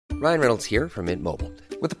Ryan Reynolds here from Mint Mobile.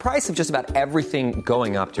 With the price of just about everything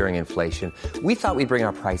going up during inflation, we thought we'd bring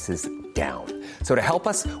our prices down. So to help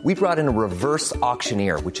us, we brought in a reverse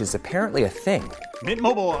auctioneer, which is apparently a thing. Mint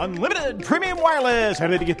Mobile Unlimited Premium Wireless. How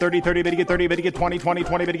to get 30, 30, bit to get 30, bit to get 20, 20,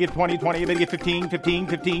 20, bit to get 20, 20, bit to get 15, 15,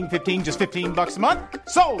 15, 15, just $15 a month?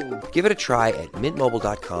 Sold! Give it a try at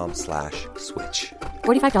mintmobile.com/switch.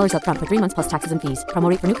 $45 up front for 3 months plus taxes and fees. Promo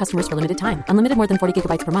rate for new customers for limited time. Unlimited more than 40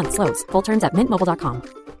 gigabytes per month. Slows full terms at mintmobile.com.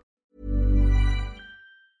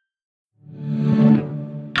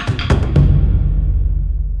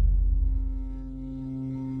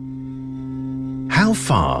 How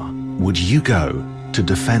far would you go to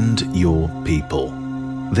defend your people?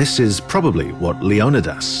 This is probably what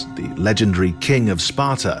Leonidas, the legendary king of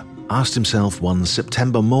Sparta, asked himself one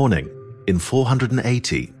September morning in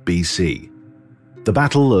 480 BC. The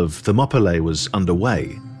Battle of Thermopylae was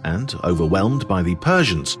underway, and, overwhelmed by the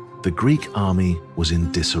Persians, the Greek army was in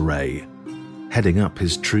disarray. Heading up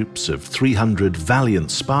his troops of 300 valiant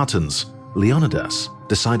Spartans, Leonidas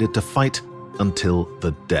decided to fight until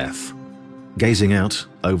the death. Gazing out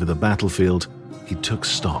over the battlefield, he took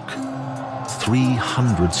stock.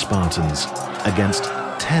 300 Spartans against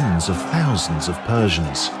tens of thousands of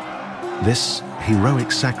Persians. This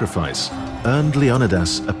heroic sacrifice earned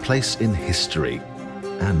Leonidas a place in history,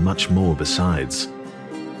 and much more besides.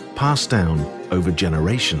 Passed down over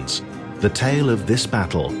generations, the tale of this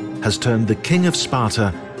battle has turned the king of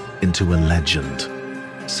Sparta into a legend,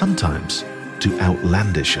 sometimes to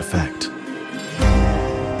outlandish effect.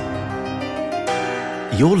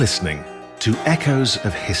 You're listening to Echoes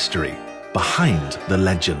of History, Behind the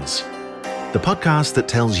Legends, the podcast that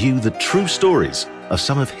tells you the true stories of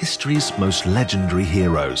some of history's most legendary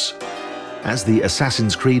heroes. As the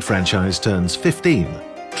Assassin's Creed franchise turns 15,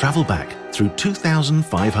 travel back through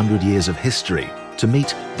 2,500 years of history to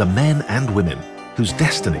meet the men and women whose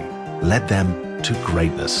destiny led them to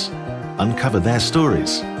greatness, uncover their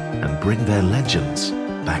stories, and bring their legends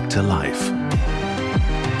back to life.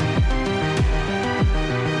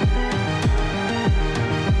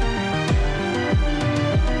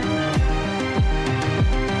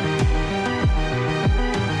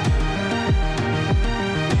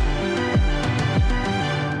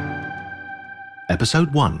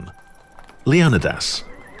 Episode 1. Leonidas.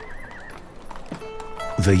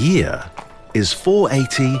 The year is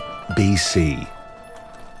 480 BC.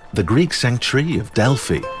 The Greek sanctuary of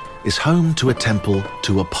Delphi is home to a temple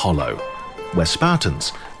to Apollo, where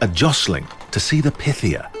Spartans are jostling to see the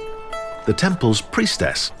Pythia, the temple's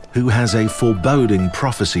priestess who has a foreboding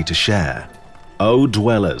prophecy to share. O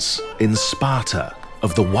dwellers in Sparta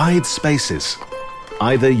of the wide spaces,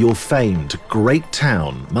 either your famed great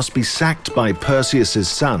town must be sacked by Perseus'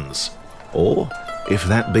 sons, or, if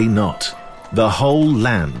that be not, the whole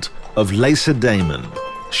land of Lacedaemon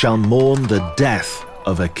shall mourn the death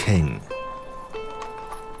of a king.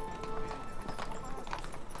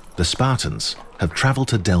 The Spartans have travelled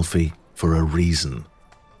to Delphi for a reason.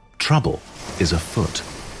 Trouble is afoot.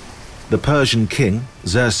 The Persian king,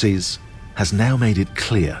 Xerxes, has now made it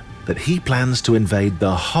clear that he plans to invade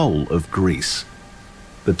the whole of Greece.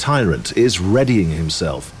 The tyrant is readying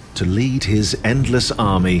himself to lead his endless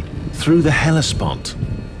army through the Hellespont,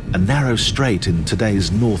 a narrow strait in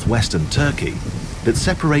today's northwestern Turkey that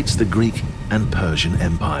separates the Greek and Persian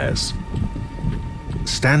empires.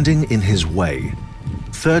 Standing in his way,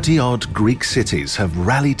 30-odd Greek cities have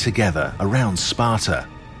rallied together around Sparta,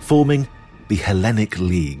 forming the Hellenic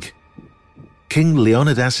League. King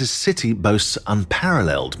Leonidas' city boasts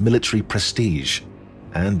unparalleled military prestige,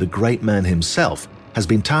 and the great man himself has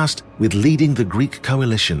been tasked with leading the Greek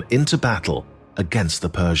coalition into battle against the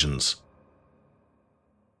Persians.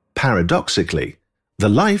 Paradoxically, the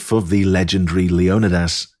life of the legendary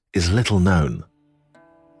Leonidas is little known.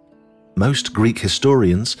 Most Greek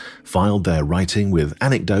historians filed their writing with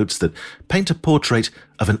anecdotes that paint a portrait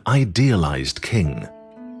of an idealized king.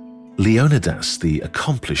 Leonidas, the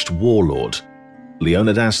accomplished warlord.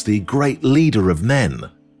 Leonidas, the great leader of men.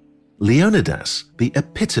 Leonidas, the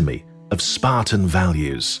epitome of Spartan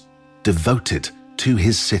values, devoted to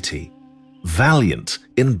his city, valiant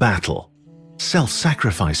in battle,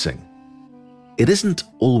 self-sacrificing. It isn't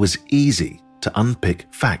always easy to unpick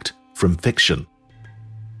fact from fiction.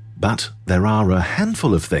 But there are a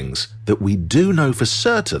handful of things that we do know for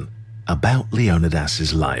certain about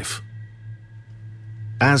Leonidas' life.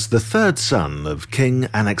 As the third son of King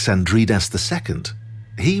Anaxandridas II,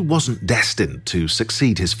 he wasn't destined to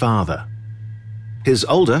succeed his father. His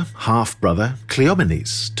older half-brother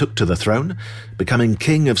Cleomenes took to the throne, becoming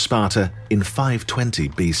king of Sparta in 520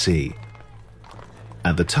 BC.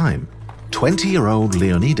 At the time, 20-year-old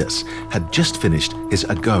Leonidas had just finished his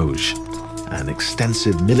agauge, an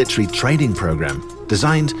extensive military training program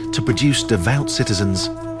designed to produce devout citizens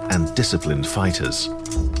and disciplined fighters.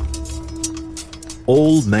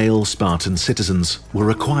 All male Spartan citizens were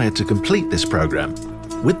required to complete this program,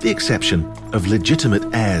 with the exception of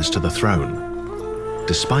legitimate heirs to the throne.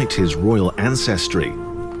 Despite his royal ancestry,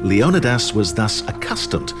 Leonidas was thus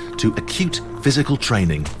accustomed to acute physical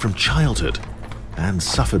training from childhood and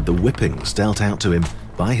suffered the whippings dealt out to him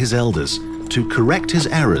by his elders to correct his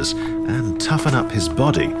errors and toughen up his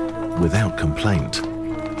body without complaint.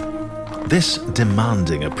 This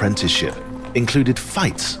demanding apprenticeship included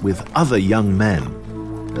fights with other young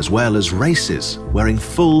men, as well as races wearing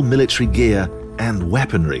full military gear and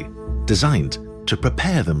weaponry designed to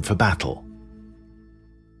prepare them for battle.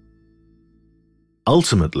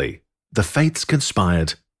 Ultimately, the fates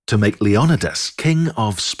conspired to make Leonidas king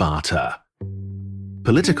of Sparta.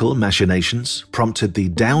 Political machinations prompted the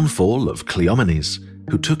downfall of Cleomenes,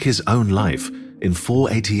 who took his own life in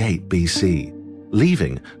 488 BC,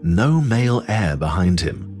 leaving no male heir behind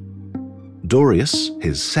him. Dorius,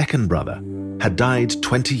 his second brother, had died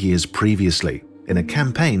 20 years previously in a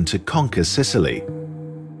campaign to conquer Sicily.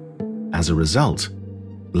 As a result,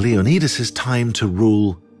 Leonidas' time to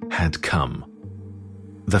rule had come.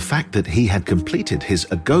 The fact that he had completed his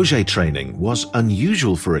agauge training was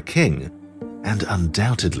unusual for a king, and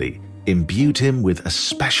undoubtedly imbued him with a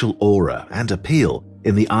special aura and appeal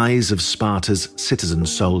in the eyes of Sparta's citizen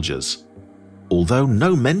soldiers. Although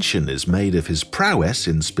no mention is made of his prowess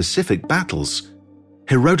in specific battles,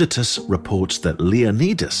 Herodotus reports that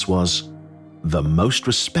Leonidas was the most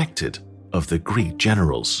respected of the Greek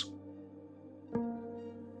generals.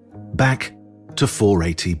 Back to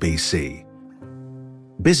 480 BC.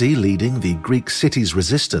 Busy leading the Greek city's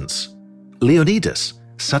resistance, Leonidas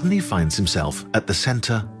suddenly finds himself at the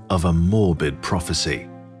center of a morbid prophecy.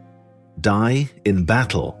 Die in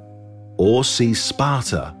battle, or see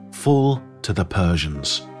Sparta fall to the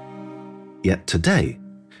Persians. Yet today,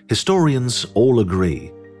 historians all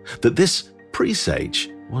agree that this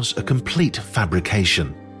presage was a complete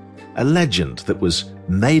fabrication, a legend that was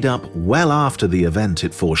made up well after the event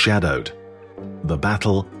it foreshadowed, the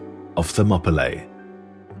Battle of Thermopylae.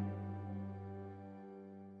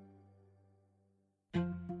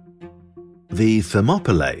 The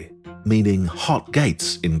Thermopylae, meaning hot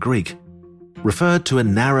gates in Greek, referred to a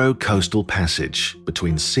narrow coastal passage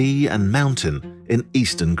between sea and mountain in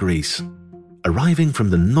eastern Greece. Arriving from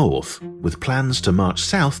the north with plans to march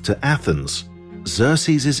south to Athens,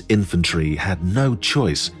 Xerxes' infantry had no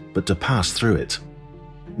choice but to pass through it.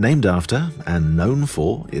 Named after and known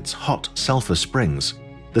for its hot sulfur springs,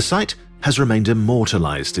 the site has remained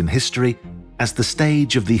immortalized in history as the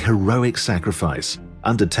stage of the heroic sacrifice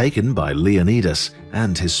undertaken by Leonidas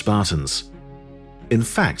and his Spartans. In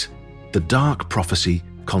fact, the dark prophecy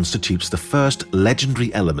constitutes the first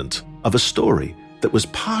legendary element of a story that was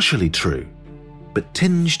partially true, but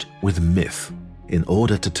tinged with myth in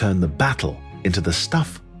order to turn the battle into the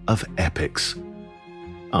stuff of epics.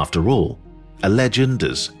 After all, a legend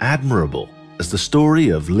as admirable as the story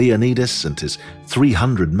of Leonidas and his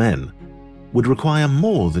 300 men would require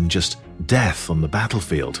more than just death on the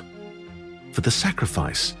battlefield. For the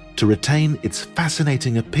sacrifice to retain its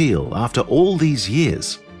fascinating appeal after all these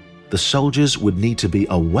years, the soldiers would need to be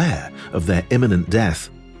aware of their imminent death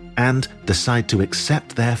and decide to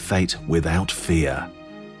accept their fate without fear,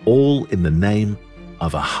 all in the name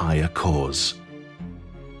of a higher cause.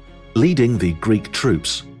 Leading the Greek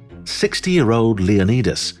troops, 60-year-old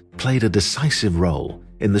Leonidas played a decisive role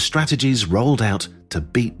in the strategies rolled out to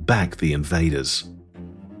beat back the invaders.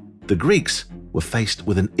 The Greeks were faced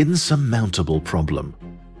with an insurmountable problem.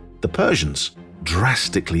 The Persians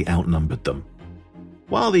drastically outnumbered them.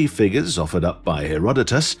 While the figures offered up by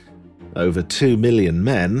Herodotus, over 2 million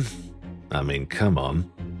men, come on,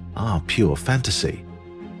 are pure fantasy.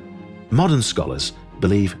 Modern scholars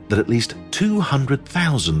believe that at least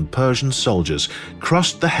 200,000 Persian soldiers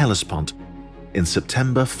crossed the Hellespont in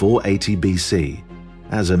September 480 BC,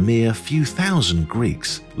 as a mere few thousand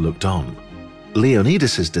Greeks looked on.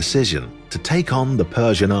 Leonidas' decision to take on the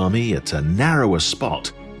Persian army at a narrower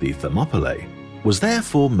spot, the Thermopylae, was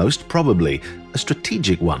therefore most probably a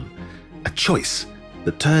strategic one, a choice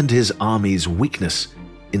that turned his army's weakness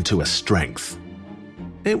into a strength.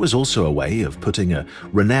 It was also a way of putting a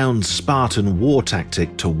renowned Spartan war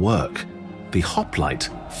tactic to work, the hoplite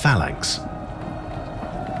phalanx.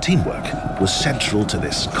 Teamwork was central to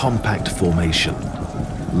this compact formation.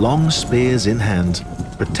 Long spears in hand,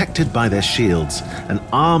 protected by their shields and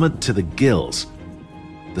armored to the gills,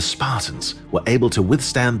 the Spartans were able to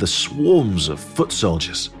withstand the swarms of foot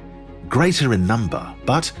soldiers, greater in number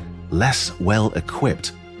but less well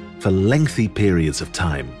equipped for lengthy periods of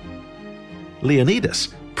time. Leonidas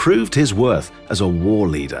proved his worth as a war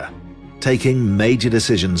leader, taking major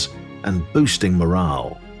decisions and boosting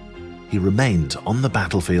morale. He remained on the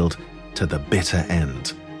battlefield to the bitter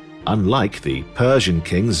end, unlike the Persian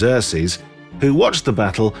king Xerxes, who watched the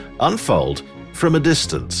battle unfold from a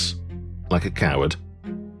distance, like a coward.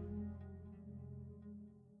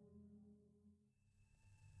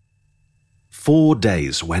 Four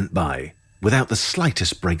days went by without the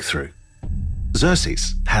slightest breakthrough.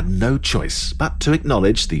 Xerxes had no choice but to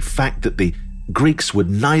acknowledge the fact that the Greeks would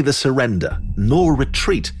neither surrender nor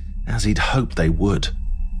retreat as he'd hoped they would.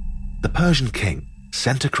 The Persian king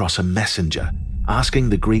sent across a messenger asking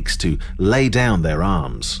the Greeks to lay down their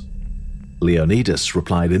arms. Leonidas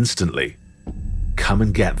replied instantly, "Come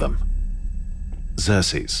and get them."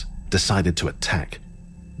 Xerxes decided to attack,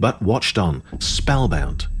 but watched on,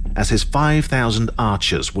 spellbound, as his 5,000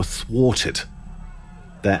 archers were thwarted,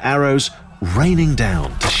 their arrows raining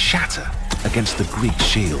down to shatter against the Greek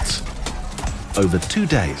shields. Over 2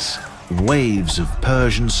 days, waves of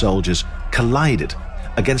Persian soldiers collided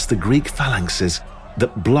against the Greek phalanxes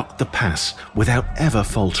that blocked the pass without ever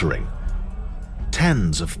faltering.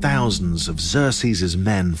 Tens of thousands of Xerxes'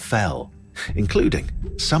 men fell, including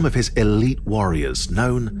some of his elite warriors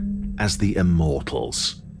known as the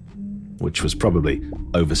Immortals, which was probably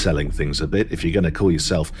overselling things a bit. If you're going to call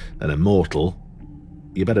yourself an immortal,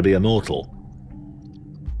 you better be immortal.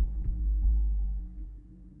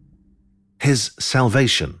 His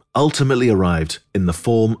salvation ultimately arrived in the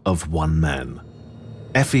form of one man,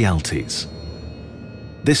 Ephialtes.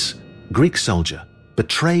 This Greek soldier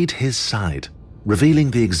betrayed his side,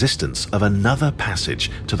 revealing the existence of another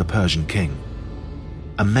passage to the Persian king,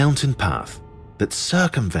 a mountain path that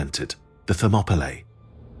circumvented the Thermopylae.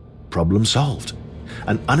 Problem solved,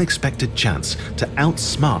 an unexpected chance to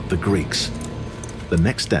outsmart the Greeks. The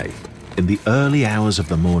next day, in the early hours of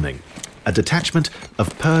the morning, a detachment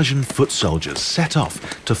of Persian foot soldiers set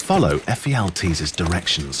off to follow Ephialtes'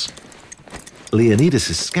 directions.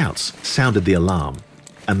 Leonidas' scouts sounded the alarm,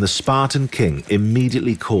 and the Spartan king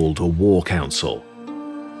immediately called a war council.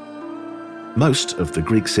 Most of the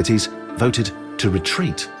Greek cities voted to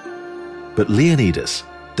retreat, but Leonidas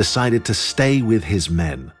decided to stay with his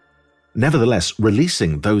men, nevertheless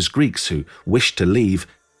releasing those Greeks who wished to leave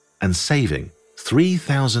and saving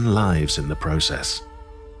 3,000 lives in the process.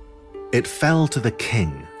 It fell to the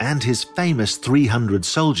king and his famous 300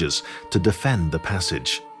 soldiers to defend the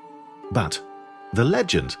passage. But the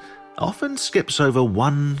legend often skips over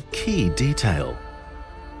one key detail.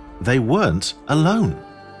 They weren't alone.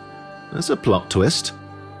 There's a plot twist.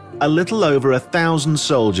 A little over 1,000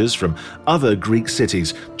 soldiers from other Greek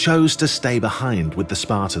cities chose to stay behind with the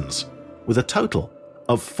Spartans, with a total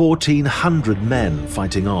of 1,400 men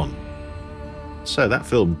fighting on. So that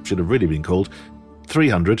film should have really been called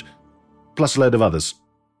 300 plus a load of others.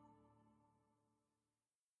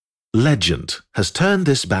 Legend has turned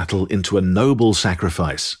this battle into a noble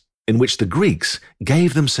sacrifice in which the Greeks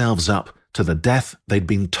gave themselves up to the death they'd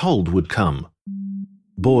been told would come,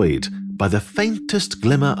 buoyed by the faintest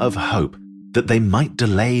glimmer of hope that they might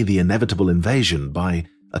delay the inevitable invasion by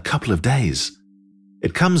a couple of days.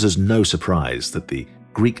 It comes as no surprise that the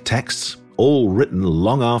Greek texts, all written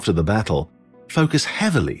long after the battle, focus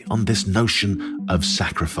heavily on this notion of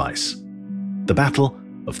sacrifice. The Battle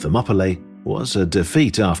of Thermopylae was a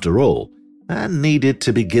defeat after all, and needed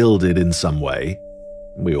to be gilded in some way.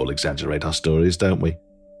 We all exaggerate our stories, don't we?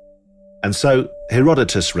 And so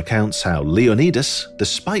Herodotus recounts how Leonidas,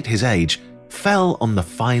 despite his age, fell on the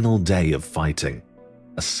final day of fighting,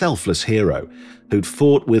 a selfless hero who'd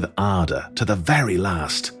fought with ardor to the very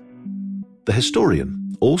last. The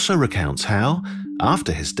historian also recounts how,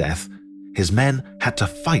 after his death, his men had to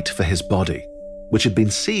fight for his body, which had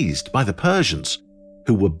been seized by the Persians,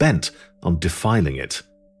 who were bent on defiling it.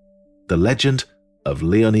 The legend of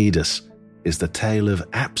Leonidas is the tale of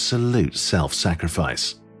absolute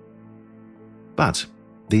self-sacrifice. But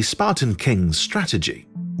the Spartan king's strategy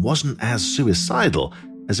wasn't as suicidal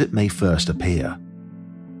as it may first appear.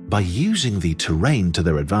 By using the terrain to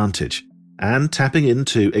their advantage and tapping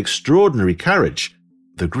into extraordinary courage,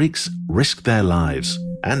 the Greeks risked their lives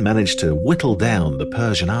and managed to whittle down the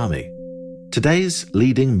Persian army. Today's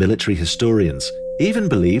leading military historians even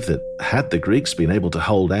believe that had the Greeks been able to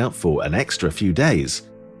hold out for an extra few days,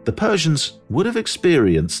 the Persians would have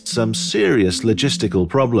experienced some serious logistical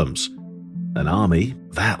problems. An army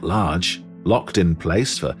that large, locked in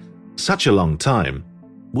place for such a long time,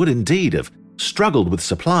 would indeed have struggled with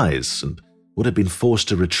supplies and would have been forced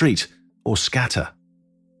to retreat or scatter.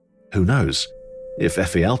 Who knows? If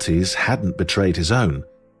Ephialtes hadn't betrayed his own,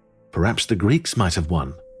 perhaps the Greeks might have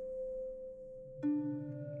won.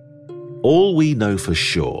 All we know for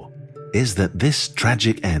sure is that this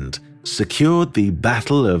tragic end secured the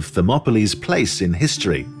Battle of Thermopylae' place in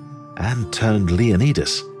history and turned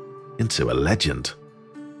Leonidas into a legend.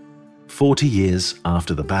 40 years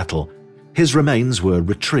after the battle, his remains were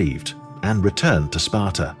retrieved and returned to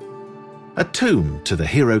Sparta. A tomb to the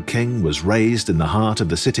hero king was raised in the heart of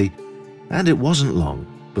the city, and it wasn't long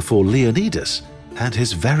before Leonidas had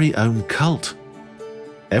his very own cult.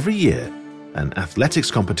 Every year, an athletics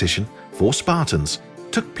competition for Spartans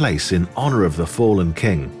took place in honor of the fallen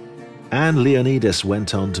king, and Leonidas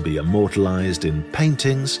went on to be immortalized in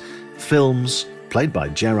paintings, films, played by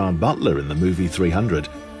Gerard Butler in the movie 300,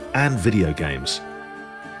 and video games.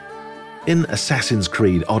 In Assassin's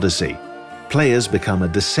Creed Odyssey, players become a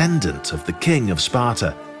descendant of the king of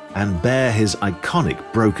Sparta and bear his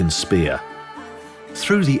iconic broken spear.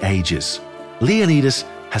 Through the ages, Leonidas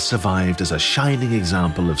has survived as a shining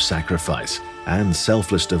example of sacrifice and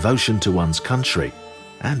selfless devotion to one's country,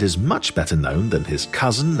 and is much better known than his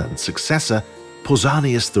cousin and successor,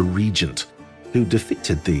 Pausanias the Regent, who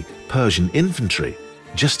defeated the Persian infantry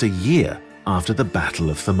just a year after the Battle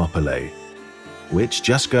of Thermopylae. Which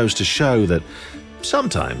just goes to show that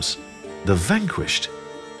sometimes the vanquished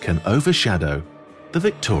can overshadow the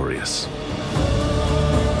victorious.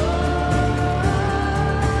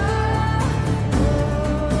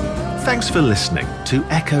 Thanks for listening to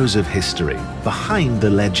Echoes of History Behind the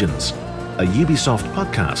Legends, a Ubisoft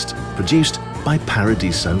podcast produced by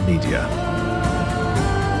Paradiso Media.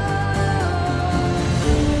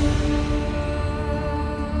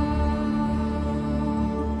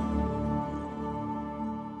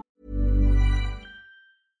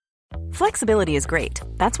 Flexibility is great.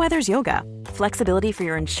 That's why there's yoga. Flexibility for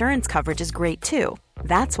your insurance coverage is great too.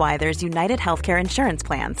 That's why there's United Healthcare Insurance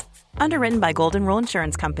Plans. Underwritten by Golden Rule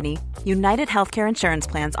Insurance Company, United Healthcare Insurance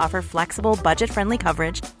Plans offer flexible, budget-friendly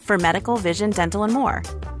coverage for medical, vision, dental, and more.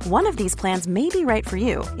 One of these plans may be right for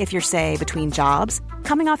you if you're, say, between jobs,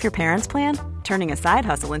 coming off your parents' plan, turning a side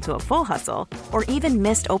hustle into a full hustle, or even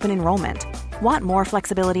missed open enrollment. Want more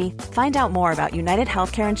flexibility? Find out more about United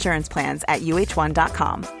Healthcare Insurance Plans at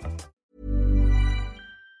uh1.com.